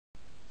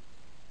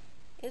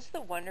Is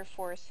the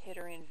WonderForce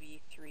Hitoren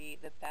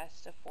V3 the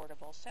best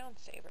affordable sound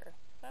saber?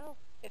 Well,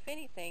 if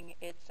anything,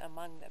 it's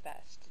among the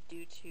best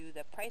due to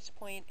the price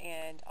point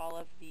and all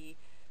of the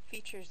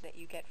features that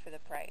you get for the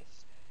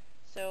price.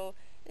 So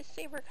this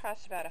saber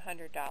costs about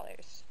 $100.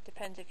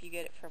 Depends if you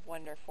get it from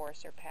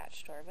WonderForce or Patch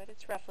Store, but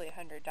it's roughly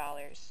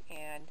 $100.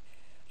 And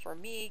for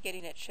me,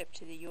 getting it shipped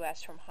to the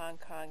US from Hong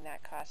Kong,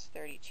 that costs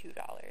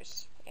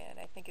 $32. And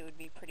I think it would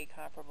be pretty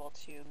comparable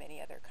to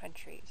many other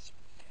countries.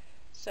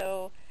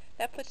 So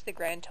that puts the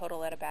grand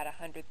total at about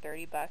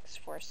 $130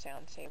 for a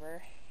sound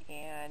saber,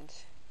 and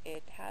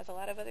it has a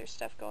lot of other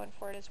stuff going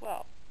for it as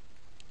well.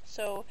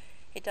 So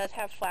it does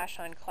have flash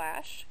on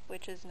clash,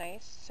 which is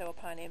nice. So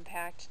upon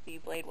impact, the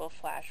blade will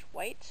flash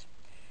white.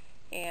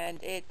 And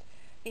the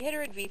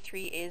Hitoren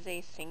V3 is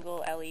a single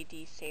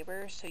LED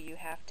saber, so you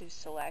have to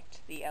select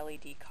the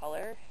LED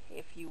color.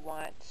 If you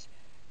want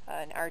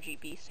an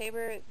RGB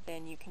saber,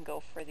 then you can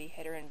go for the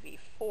Hitoren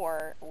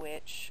V4,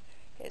 which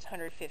is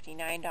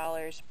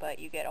 $159, but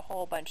you get a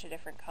whole bunch of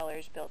different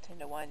colors built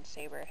into one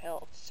saber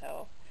hilt,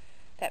 so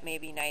that may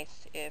be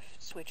nice if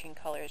switching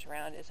colors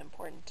around is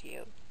important to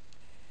you.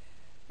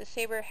 The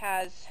saber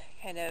has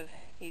kind of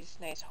these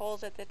nice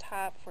holes at the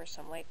top for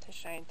some light to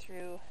shine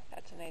through.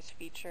 That's a nice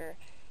feature,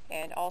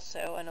 and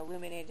also an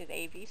illuminated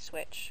AV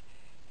switch.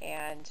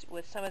 And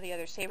with some of the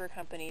other saber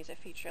companies, a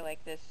feature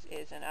like this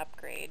is an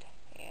upgrade,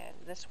 and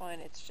this one,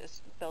 it's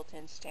just built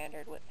in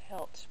standard with the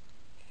hilt.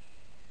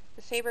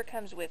 The saber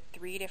comes with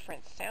 3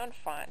 different sound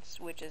fonts,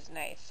 which is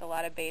nice. A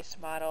lot of base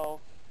model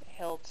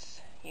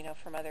hilts,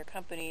 from other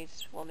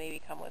companies will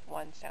maybe come with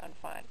 1 sound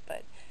font,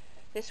 but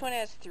this one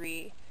has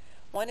 3.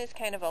 One is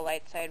kind of a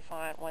light side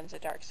font, one's a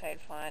dark side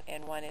font,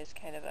 and one is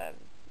kind of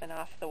an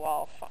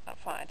off-the-wall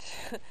font.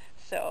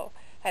 So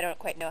I don't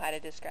quite know how to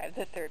describe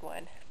the third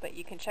one, but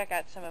you can check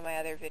out some of my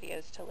other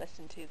videos to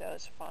listen to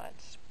those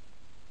fonts.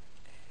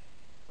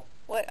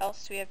 What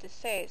else do we have to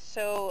say?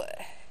 So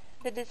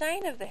the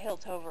design of the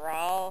hilt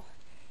overall,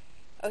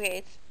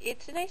 okay,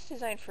 it's a nice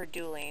design for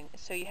dueling.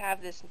 So you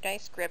have this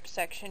nice grip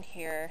section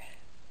here.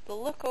 The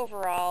look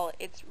overall,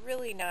 it's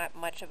really not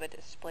much of a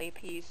display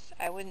piece.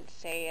 I wouldn't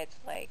say it's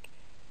like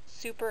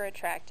super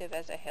attractive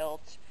as a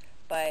hilt,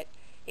 but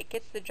it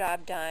gets the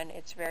job done.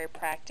 It's very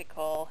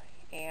practical,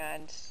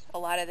 and a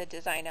lot of the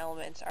design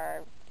elements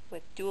are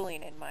with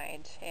dueling in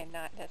mind and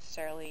not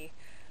necessarily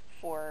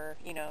for,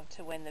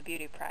 to win the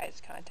beauty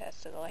prize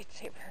contest of the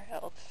lightsaber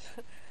hilts.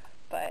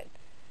 But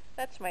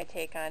that's my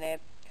take on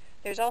it.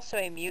 There's also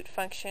a mute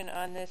function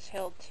on this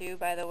hilt too,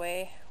 by the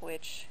way,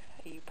 which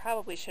you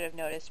probably should have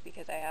noticed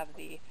because I have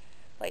the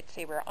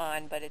lightsaber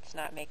on, but it's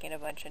not making a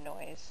bunch of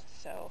noise.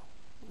 So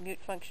mute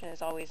function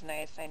is always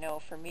nice. I know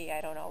for me, I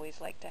don't always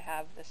like to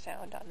have the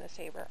sound on the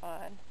saber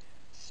on,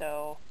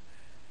 so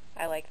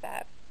I like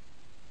that.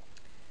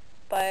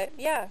 But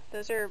yeah,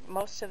 those are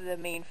most of the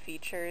main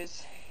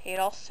features. It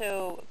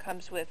also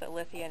comes with a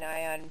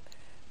lithium-ion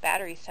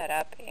battery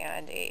setup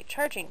and a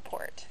charging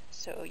port,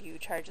 so you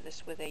charge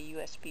this with a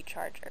USB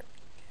charger.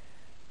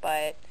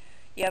 But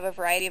you have a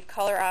variety of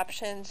color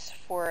options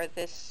for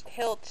this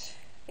hilt.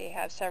 They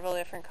have several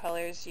different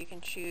colors you can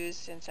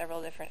choose in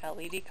several different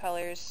LED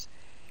colors,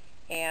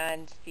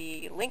 and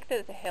the length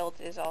of the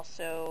hilt is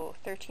also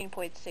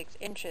 13.6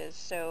 inches,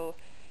 so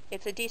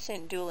it's a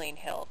decent dueling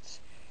hilt.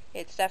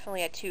 It's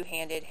definitely a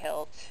two-handed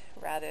hilt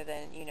rather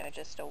than,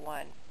 just a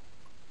one.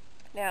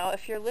 Now,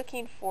 if you're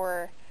looking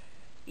for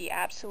the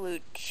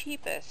absolute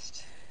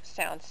cheapest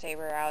sound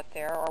saber out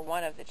there, or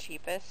one of the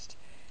cheapest,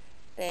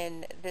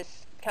 then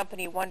this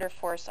company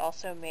WonderForce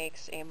also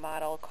makes a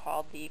model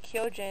called the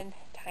Kyojin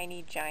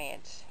Tiny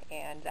Giant,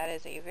 and that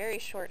is a very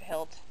short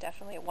hilt,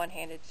 definitely a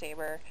one-handed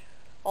saber,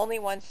 only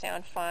 1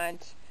 sound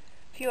font.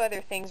 A few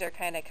other things are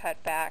kind of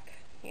cut back,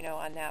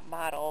 on that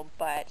model,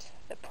 but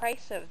the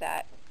price of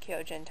that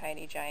Kyojin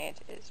Tiny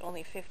Giant is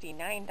only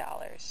 $59,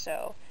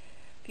 so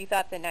if you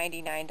thought the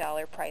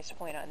 $99 price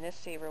point on this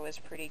saber was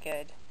pretty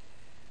good,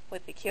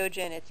 with the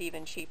Kyojin it's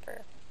even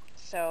cheaper.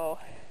 So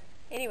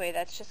anyway,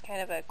 that's just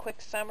kind of a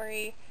quick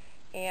summary,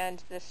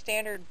 and the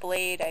standard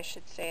blade, I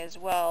should say as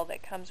well,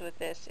 that comes with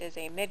this is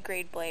a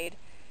mid-grade blade.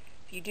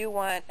 If you do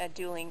want a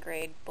dueling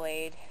grade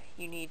blade,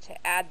 you need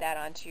to add that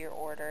onto your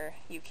order.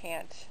 You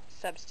can't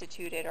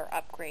substitute it or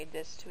upgrade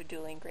this to a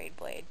dueling grade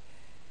blade.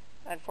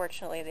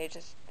 Unfortunately,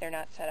 they're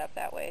not set up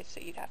that way, so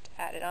you'd have to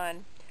add it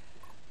on.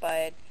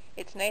 But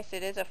it's nice.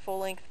 It is a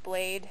full-length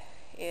blade.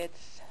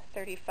 It's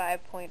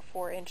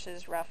 35.4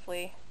 inches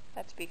roughly.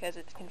 That's because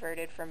it's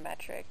converted from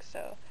metric,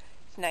 so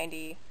it's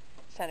 90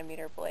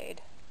 centimeter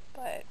blade.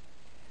 But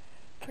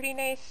pretty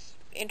nice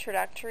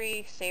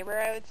introductory saber,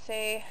 I would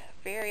say.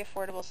 Very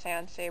affordable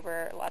sound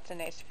saber. Lots of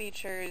nice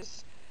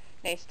features,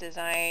 nice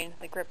design.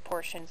 The grip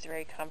portion's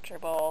very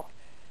comfortable.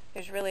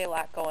 There's really a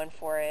lot going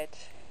for it.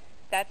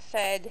 That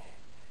said,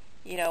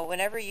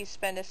 whenever you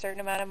spend a certain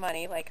amount of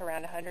money, like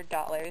around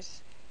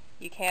 $100,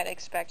 you can't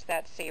expect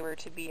that saber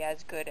to be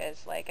as good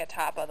as like a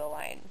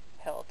top-of-the-line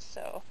hilt.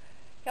 So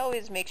you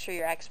always make sure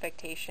your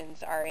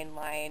expectations are in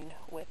line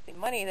with the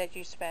money that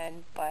you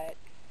spend, but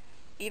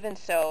even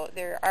so,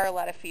 there are a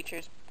lot of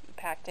features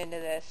packed into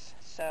this,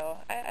 so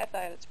I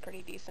thought it's a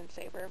pretty decent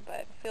saber,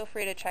 but feel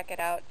free to check it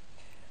out.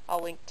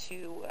 I'll link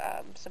to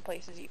some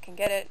places you can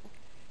get it.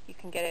 You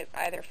can get it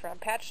either from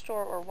Patch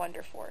Store or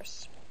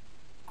WonderForce.